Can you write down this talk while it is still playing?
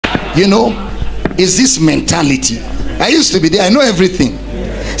You know, is this mentality. I used to be there. I know everything.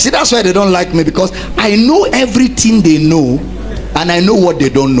 See, that's why they don't like me, because I know everything they know and I know what they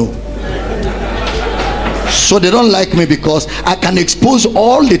don't know. So they don't like me because I can expose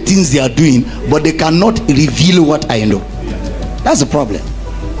all the things they are doing, but they cannot reveal what I know. That's the problem.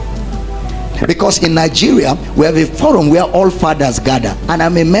 Because in Nigeria, we have a forum where all fathers gather, and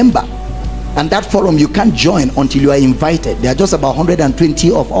I'm a member. And that forum you can't join until you are invited. There are just about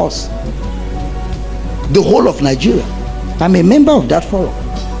 120 of us. The whole of Nigeria. I'm a member of that forum.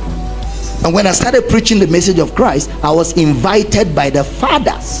 And when I started preaching the message of Christ, I was invited by the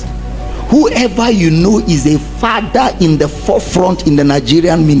fathers. Whoever you know is a father in the forefront in the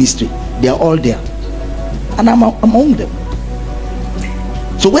Nigerian ministry, they are all there. And I'm among them.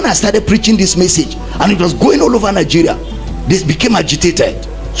 So when I started preaching this message, and it was going all over Nigeria, they became agitated.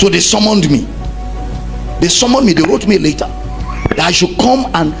 So they summoned me. They summoned me. They wrote me later that I should come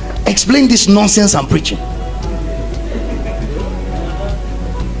and explain this nonsense I'm preaching.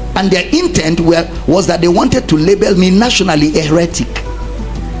 And their intent was that they wanted to label me nationally a heretic.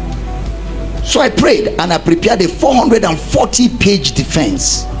 So I prayed and I prepared a 440-page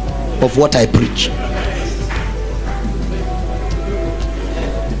defense of what I preach.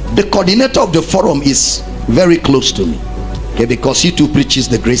 The coordinator of the forum is very close to me, okay, because he too preaches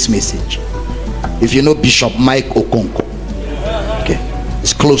the grace message. If you know Bishop Mike Okonkwo, okay,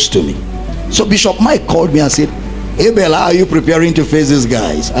 it's close to me. So Bishop Mike called me and said, Abel, how are you preparing to face these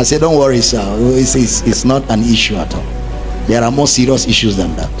guys? I said, don't worry, sir. It's not an issue at all. There are more serious issues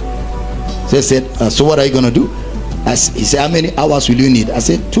than that. So he said, so what are you going to do? He said, how many hours will you need? I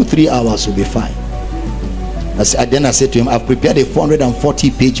said, 2-3 hours will be fine. Then I said to him, I've prepared a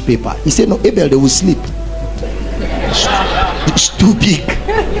 440-page paper. He said, no, Abel, they will sleep. It's too big.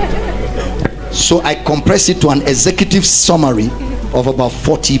 So I compressed it to an executive summary of about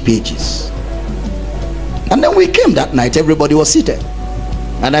 40 pages. And then we came that night. Everybody was seated.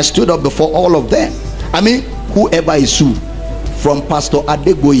 And I stood up before all of them. I mean, whoever is who, from Pastor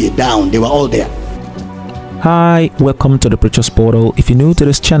Adegoye down, they were all there. Hi, welcome to the Preacher's Portal. If you're new to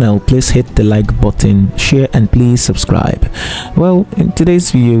this channel, please hit the like button, share, and please subscribe. Well, in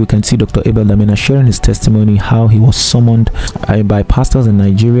today's video, we can see Dr. Abel Damina sharing his testimony, how he was summoned by pastors in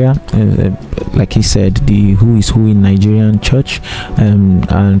Nigeria, like he said, the who is who in Nigerian church,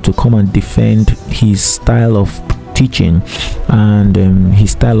 and to come and defend his style of teaching, and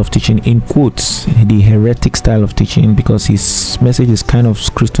his style of teaching in quotes, the heretic style of teaching, because his message is kind of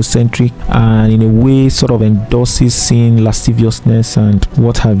Christocentric and in a way sort of endorses sin, lasciviousness, and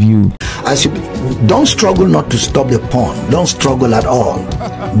what have you. As you don't struggle not to stop the porn. Don't struggle at all.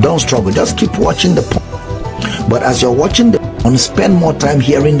 Don't struggle. Just keep watching the porn. But as you're watching the porn, spend more time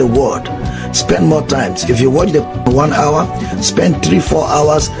hearing the word. Spend more time. If you watch the 1 hour, spend 3-4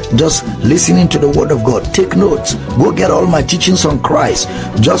 hours just listening to the word of God. Take notes. Go get all my teachings on Christ.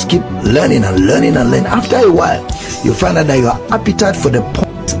 Just keep learning and learning and learning. After a while, you find out that your appetite for the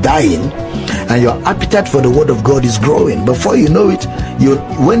porn is dying and your appetite for the word of God is growing. Before you know it,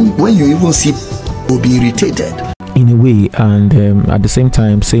 when you even see, you'll be irritated in a way, and at the same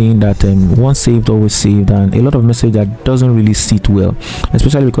time saying that once saved always saved, and a lot of message that doesn't really sit well,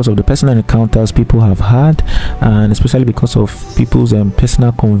 especially because of the personal encounters people have had, and especially because of people's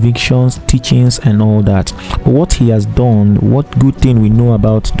personal convictions, teachings, and all that. But what he has done, what good thing we know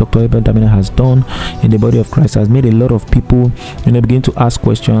about Dr. Abel Damina has done in the body of Christ, has made a lot of people, begin to ask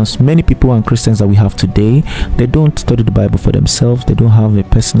questions. Many people and Christians that we have today, they don't study the Bible for themselves. They don't have a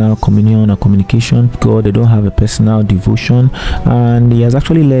personal communion or communication with God. They don't have a personal devotion, and he has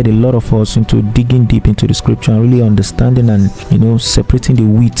actually led a lot of us into digging deep into the scripture and really understanding and separating the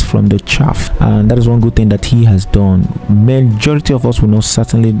wheat from the chaff. And that is one good thing that he has done. Majority of us will not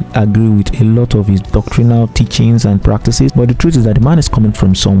certainly agree with a lot of his doctrinal teachings and practices, but the truth is that the man is coming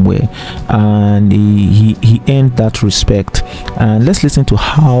from somewhere, and he earned that respect. And let's listen to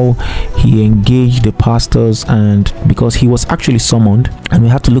how he engaged the pastors, and because he was actually summoned, and we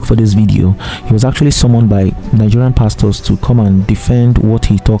have to look for this video. He was actually summoned by Nigerian pastors to come and defend what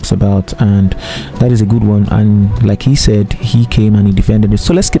he talks about, and that is a good one. And like he said, he came and he defended it.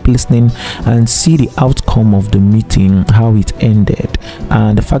 So let's keep listening and see the outcome of the meeting, how it ended,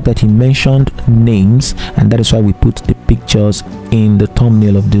 and the fact that he mentioned names, and that is why we put the pictures in the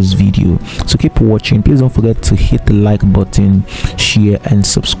thumbnail of this video. So keep watching. Please don't forget to hit the like button, share, and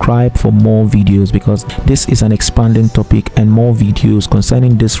subscribe for more videos, because this is an expanding topic and more videos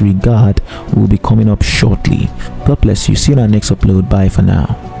concerning this regard will be coming up shortly. God bless you. See you in our next upload. Bye for now.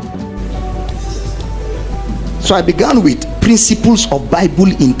 So I began with principles of Bible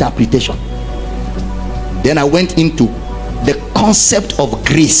interpretation. Then I went into the concept of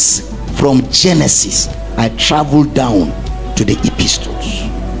grace from Genesis, I traveled down to the epistles.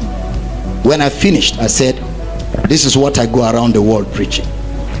 When I finished, I said, this is what I go around the world preaching.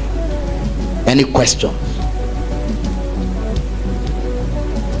 Any questions?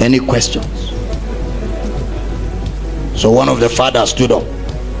 Any questions? So one of the fathers stood up,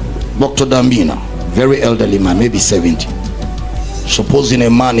 Abel Damina, very elderly man, maybe 70. Supposing a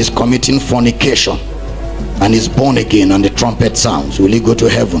man is committing fornication and is born again and the trumpet sounds, will he go to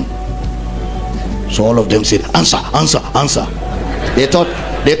heaven? So all of them said, answer, answer, answer. They thought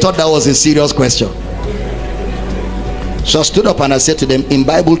that was a serious question. So I stood up and I said to them, in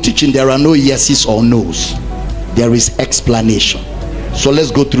Bible teaching there are no yeses or no's, there is explanation. So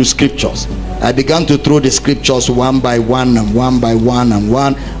let's go through scriptures. I began to throw the scriptures one by one and one by one and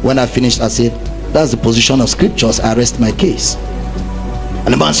one. When I finished, I said, that's the position of scriptures, I rest my case.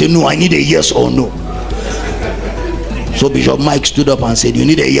 And the man said, no, I need a yes or no. So Bishop Mike stood up and said, you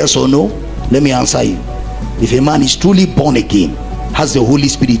need a yes or no? Let me answer you. If a man is truly born again, has the Holy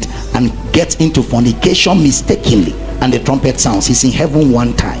Spirit, and gets into fornication mistakenly, and the trumpet sounds, he's in heaven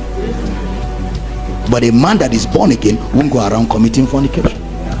one time. But a man that is born again won't go around committing fornication.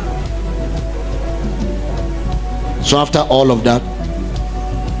 So after all of that,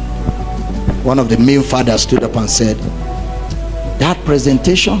 one of the main fathers stood up and said, that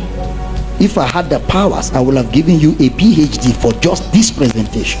presentation, if I had the powers, I would have given you a PhD for just this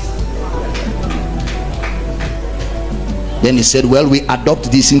presentation. Then he said, well, we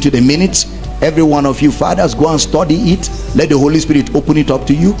adopt this into the minutes. Every one of you fathers, go and study it. Let the Holy Spirit open it up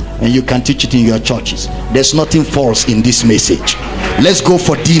to you, and you can teach it in your churches. There's nothing false in this message. Let's go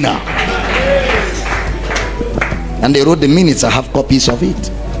for dinner. And they wrote the minutes. I have copies of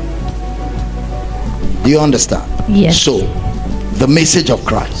it. Do you understand? Yes. So the message of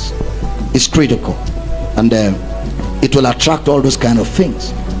Christ is critical, and it will attract all those kind of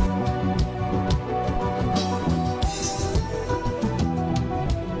things.